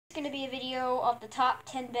Going to be a video of the top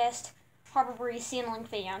 10 best Harbor Breeze ceiling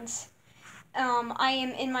fans. I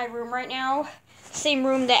am in my room right now, same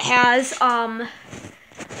room that has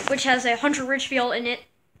which has a Hunter Ridgefield in it.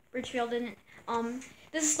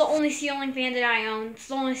 This is the only ceiling fan that I own. It's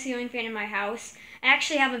the only ceiling fan in my house. I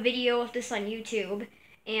actually have a video of this on YouTube,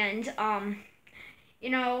 and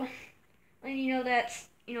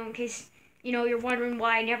in case you're wondering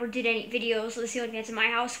why I never did any videos of the ceiling fans in my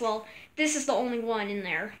house. Well, this is the only one in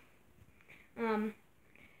there. And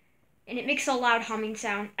it makes a loud humming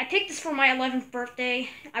sound. I picked this for my 11th birthday.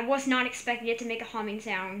 I was not expecting it to make a humming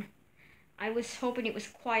sound. I was hoping it was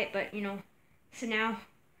quiet, but so now,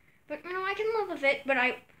 but I can live with it.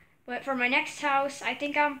 But for my next house, I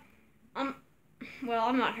think well,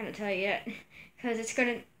 I'm not gonna tell you yet, because it's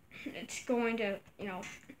going to,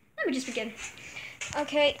 let me just begin.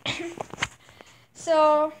 Okay,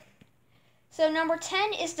 so number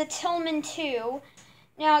 10 is the Tillman 2.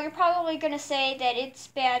 Now, you're probably going to say that it's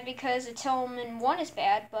bad because the Tillman 1 is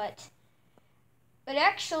bad, but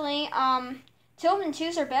actually, Tillman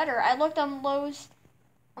 2s are better. I looked on the Lowe's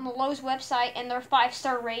website, and they're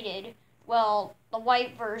 5-star rated. Well, the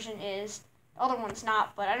white version is. The other one's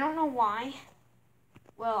not, but I don't know why.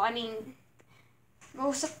 Well, I mean,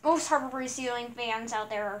 most Harbor Breeze ceiling fans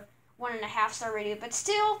out there are 1.5-star rated, but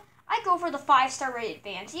still, I go for the 5-star rated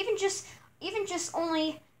fans. Even just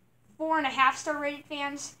only 4.5-star rated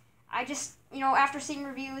fans. I just, after seeing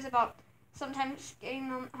reviews about sometimes getting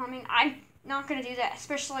them humming, I'm not going to do that,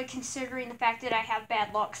 especially considering the fact that I have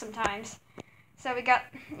bad luck sometimes. So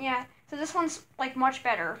so this one's, much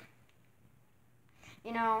better.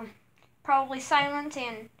 Probably silent,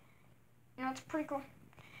 and, it's pretty cool.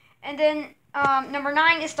 And then, number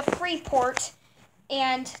 9 is the Freeport,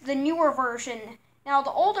 and the newer version. Now, the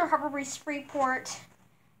older Harbor Breeze Freeport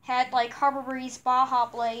had Harbor Breeze Baja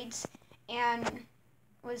blades and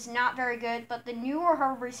was not very good, but the newer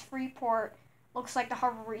Harbor Breeze Freeport looks like the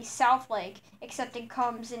Harbor Breeze South Lake, except it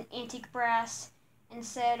comes in antique brass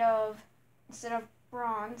instead of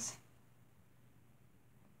bronze.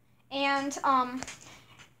 And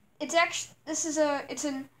it's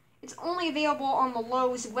only available on the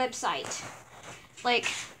Lowe's website, like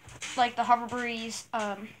the Harbor Breeze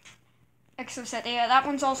Exoset. Yeah, that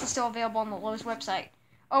one's also still available on the Lowe's website.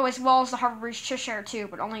 Oh, as well as the Harbor Breeze Cheshire too,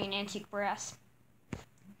 but only in antique brass.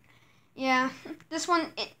 Yeah, this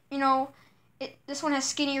one, this one has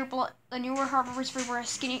skinnier the newer Harbor Breeze Freeport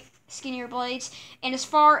has skinnier blades. And as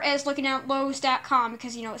far as looking at Lowe's.com,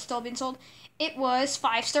 because it's still being sold, it was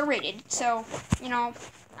 5-star rated. So I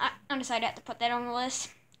decided I have to put that on the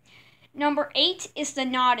list. Number 8 is the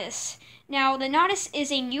Nautis. Now, the Nautis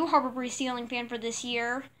is a new Harbor Breeze ceiling fan for this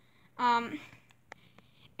year. And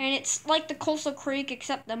it's like the Coastal Creek,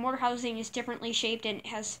 except the motor housing is differently shaped and it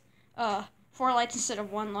has 4 lights instead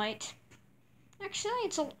of 1 light. Actually,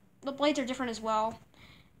 the blades are different as well.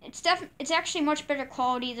 It's actually much better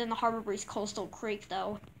quality than the Harbor Breeze Coastal Creek,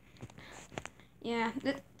 though. Yeah,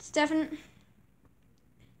 it's definitely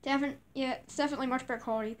much better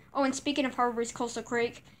quality. Oh, and speaking of Harbor Breeze Coastal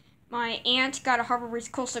Creek, my aunt got a Harbor Breeze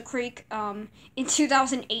Coastal Creek in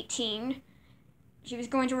 2018. She was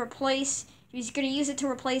going to use it to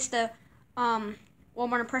replace the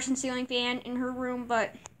Walmart Impression ceiling fan in her room,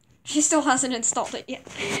 but she still hasn't installed it yet.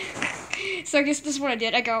 So I guess this is what I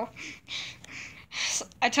did. I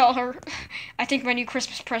tell her, I think my new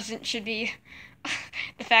Christmas present should be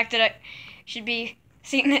the fact that I should be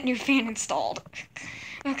seeing that new fan installed.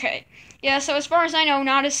 Okay. Yeah, so as far as I know,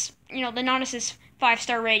 Nautis, the Nautis is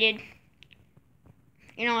 5-star rated.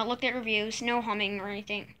 I looked at reviews, no humming or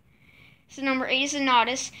anything. So number 8 is the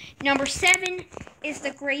Nautis. Number 7 is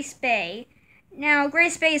the Grace Bay. Now,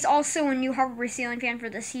 Grace Bay is also a new Harbor Breeze ceiling fan for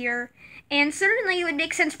this year. And certainly it would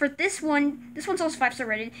make sense for this one. This one's also 5-star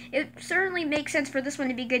rated. It certainly makes sense for this one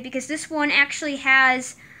to be good because this one actually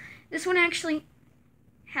has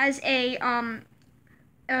a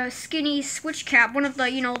skinny switch cap. One of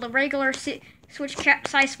the, the regular size switch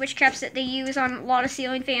caps that they use on a lot of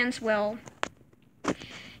ceiling fans. Well,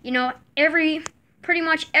 pretty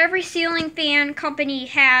much every ceiling fan company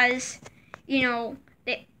has,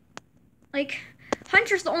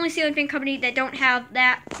 Hunter's the only ceiling fan company that don't have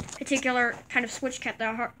that particular kind of switch cap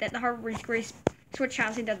that the Harbor Breeze Grace switch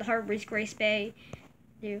housing that the Harbor Breeze Grace Bay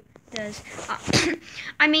does.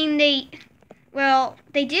 I mean, they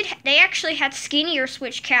actually had skinnier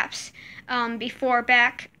switch caps before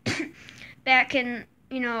back in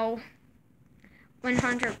when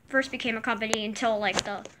Hunter first became a company until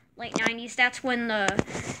the late 90s. That's when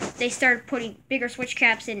they started putting bigger switch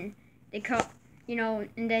caps in. They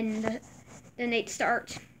and then they'd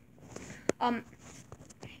start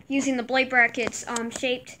using the blade brackets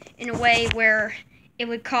shaped in a way where it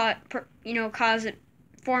would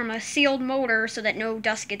form a sealed motor so that no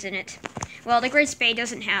dust gets in it. Well, the Great Spade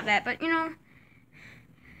doesn't have that, but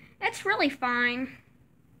that's really fine.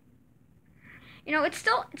 It's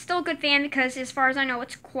still a good fan because, as far as I know,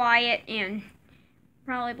 it's quiet and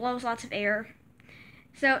probably blows lots of air.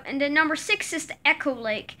 So, and then number 6 is the Echo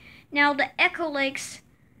Lake. Now, the Echo Lakes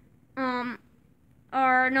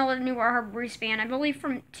are another newer Harbor Breeze fan, I believe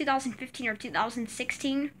from 2015 or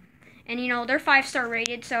 2016. And, they're 5-star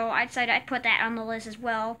rated, so I decided I'd put that on the list as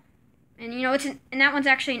well. And, and that one's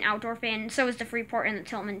actually an outdoor fan, and so is the Freeport and the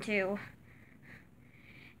Tillman, too.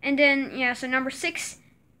 And then, so number 6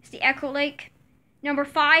 is the Echo Lake. Number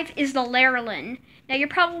 5 is the Laryland. Now, you're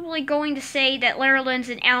probably going to say that Laryland's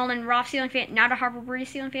an Allen Roth ceiling fan, not a Harbor Breeze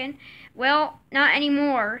ceiling fan. Well, not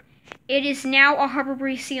anymore. It is now a Harbor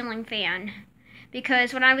Breeze ceiling fan.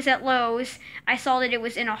 Because when I was at Lowe's, I saw that it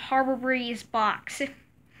was in a Harbor Breeze box.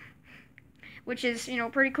 Which is,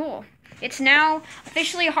 pretty cool. It's now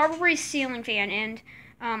officially a Harbor Breeze ceiling fan. And,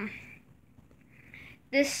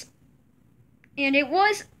 it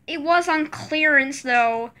was on clearance,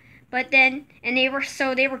 though. But then, they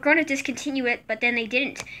were going to discontinue it, but then they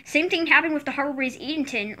didn't. Same thing happened with the Harbor Breeze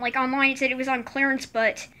Edenton. Like, online it said it was on clearance,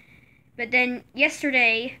 but then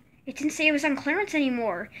yesterday, it didn't say it was on clearance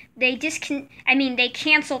anymore. They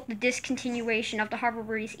canceled the discontinuation of the Harbor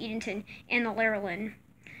Breeze Edenton and the Laryland.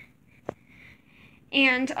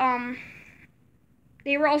 And,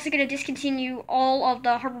 they were also going to discontinue all of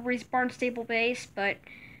the Harbor Breeze Barnstable base, but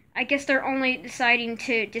I guess they're only deciding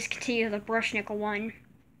to discontinue the Brush Nickel one.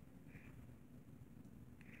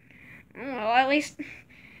 Well, at least,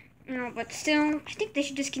 but still, I think they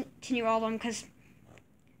should discontinue all of them because,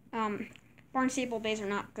 Barnstable bays are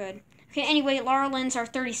not good. Okay, anyway, Larylands are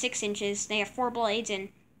 36 inches. They have 4 blades and,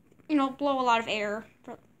 blow a lot of air.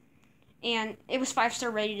 And it was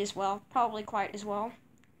 5-star rated as well. Probably quiet as well.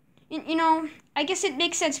 And, I guess it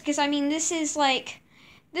makes sense because, this is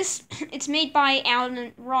it's made by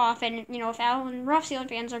Allen Roth, and, if Allen Roth ceiling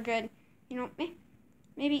fans are good,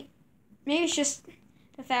 maybe it's just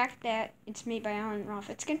the fact that it's made by Allen Roth.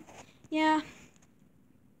 It's good. Yeah.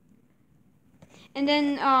 And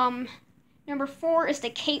then, number 4 is the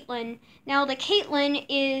Caitlin. Now, the Caitlin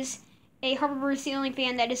is a Harbor Breeze ceiling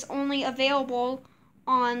fan that is only available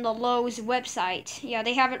on the Lowe's website. Yeah,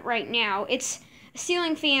 they have it right now. It's a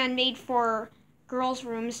ceiling fan made for girls'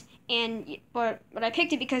 rooms, but I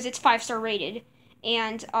picked it because it's 5-star rated.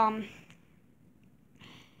 And,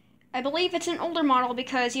 I believe it's an older model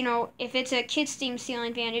because, if it's a kids' themed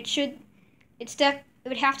ceiling fan, it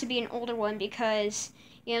would have to be an older one because,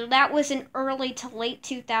 that was an early to late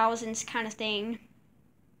 2000s kind of thing.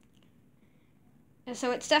 And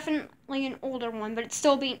so it's definitely an older one, but it's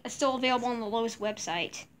still available on the Lowe's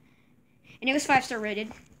website. And it was 5-star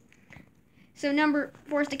rated. So number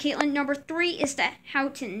 4 is the Caitlin. Number 3 is the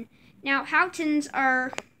Houghton. Now, Houghtons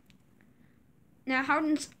are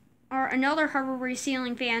another Harbor Breeze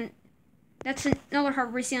ceiling fan. That's another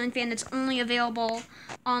Harbor Breeze ceiling fan that's only available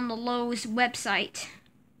on the Lowe's website.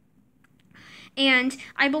 And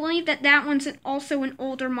I believe that one's also an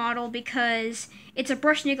older model because it's a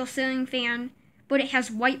brushed nickel ceiling fan, but it has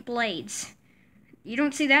white blades. You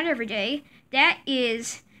don't see that every day. That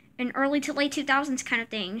is an early to late 2000s kind of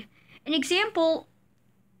thing. An example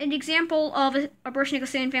of a brushed nickel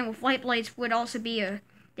ceiling fan with white blades would also be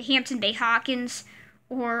the Hampton Bay Hawkins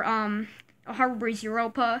or a Harbor Breeze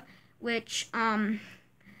Europa, which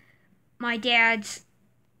my dad's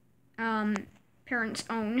parents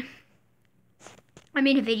own. I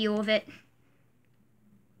made a video of it.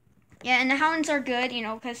 Yeah, and the Hounds are good,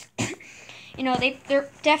 because, they're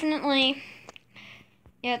definitely,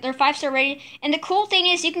 they're 5-star rated. And the cool thing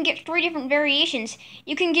is you can get 3 different variations.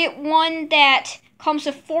 You can get one that comes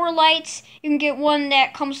with 4 lights. You can get one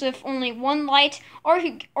that comes with only 1 light. Or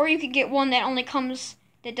you could get one that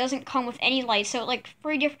doesn't come with any lights. So,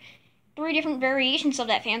 3 different variations of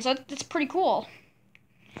that fan. So that's pretty cool.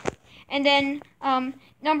 And then,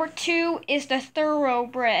 number 2 is the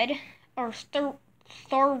Thoroughbred, or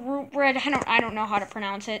Thoroughbred. I don't know how to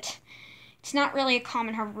pronounce it. It's not really a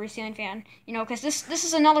common Harbor Breeze ceiling fan, because this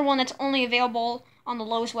is another one that's only available on the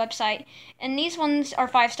Lowe's website. And these ones are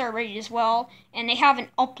 5-star rated as well, and they have an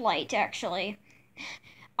uplight, actually.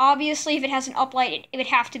 Obviously, if it has an uplight, it would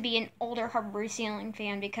have to be an older Harbor Breeze ceiling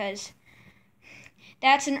fan, because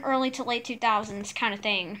that's an early to late 2000s kind of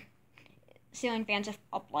thing. Ceiling fans with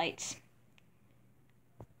uplights.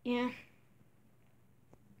 Yeah.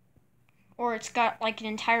 Or it's got, an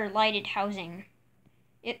entire lighted housing.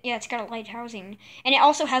 It's got a light housing. And it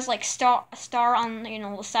also has, a star on,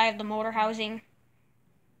 the side of the motor housing.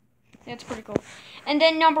 That's pretty cool. And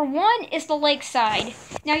then number 1 is the Lakeside.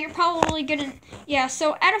 Now you're probably gonna, yeah.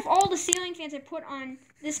 So out of all the ceiling fans I put on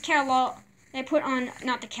this catalog, I put on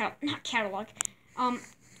not catalog,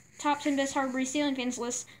 top 10 best Harbor Breeze ceiling fans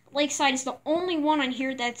list. Lakeside is the only one on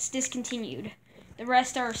here that's discontinued. The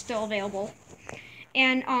rest are still available.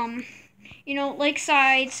 And you know,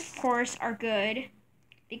 Lakesides of course are good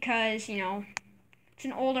because you know it's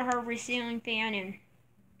an older Harbor Breeze ceiling fan and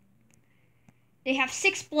they have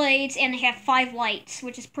 6 blades and they have 5 lights,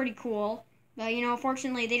 which is pretty cool. But you know,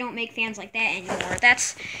 fortunately, they don't make fans like that anymore.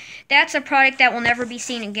 That's a product that will never be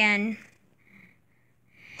seen again.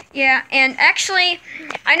 Yeah, and actually,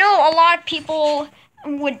 I know a lot of people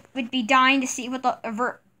would be dying to see what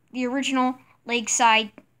the original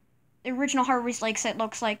Lakeside, the original Harbor Breeze Lakeside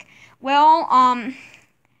looks like. Well,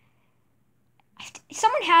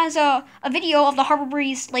 someone has a video of the Harbor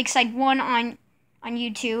Breeze Lakeside 1 on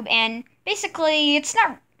YouTube, and basically, it's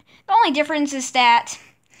not. The only difference is that.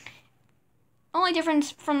 Only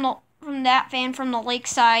difference from that fan from the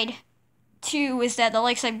Lakeside 2 is that the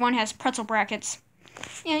Lakeside 1 has pretzel brackets.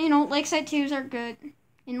 Yeah, you know, Lakeside 2s are good,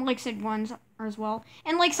 and Lakeside 1s are as well.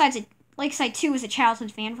 And Lakeside 2 is a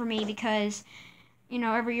childhood fan for me because, you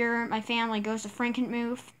know, every year my family goes to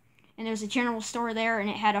Frankenmuth, and there's a general store there, and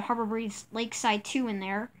it had a Harbor Breeze Lakeside 2 in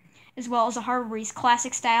there, as well as a Harbor Breeze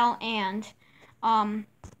Classic Style and an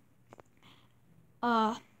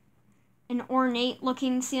ornate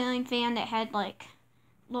looking ceiling fan that had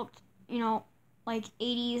looked, you know, like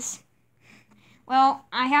 80s. Well,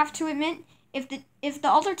 I have to admit, if the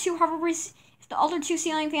other two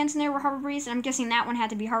ceiling fans in there were Harbor Breeze, I'm guessing that one had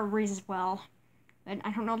to be Harbor Breeze as well. But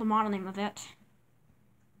I don't know the model name of it.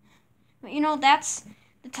 But you know, that's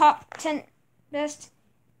the top 10 best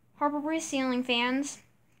Harbor Breeze ceiling fans.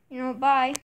 You know, bye.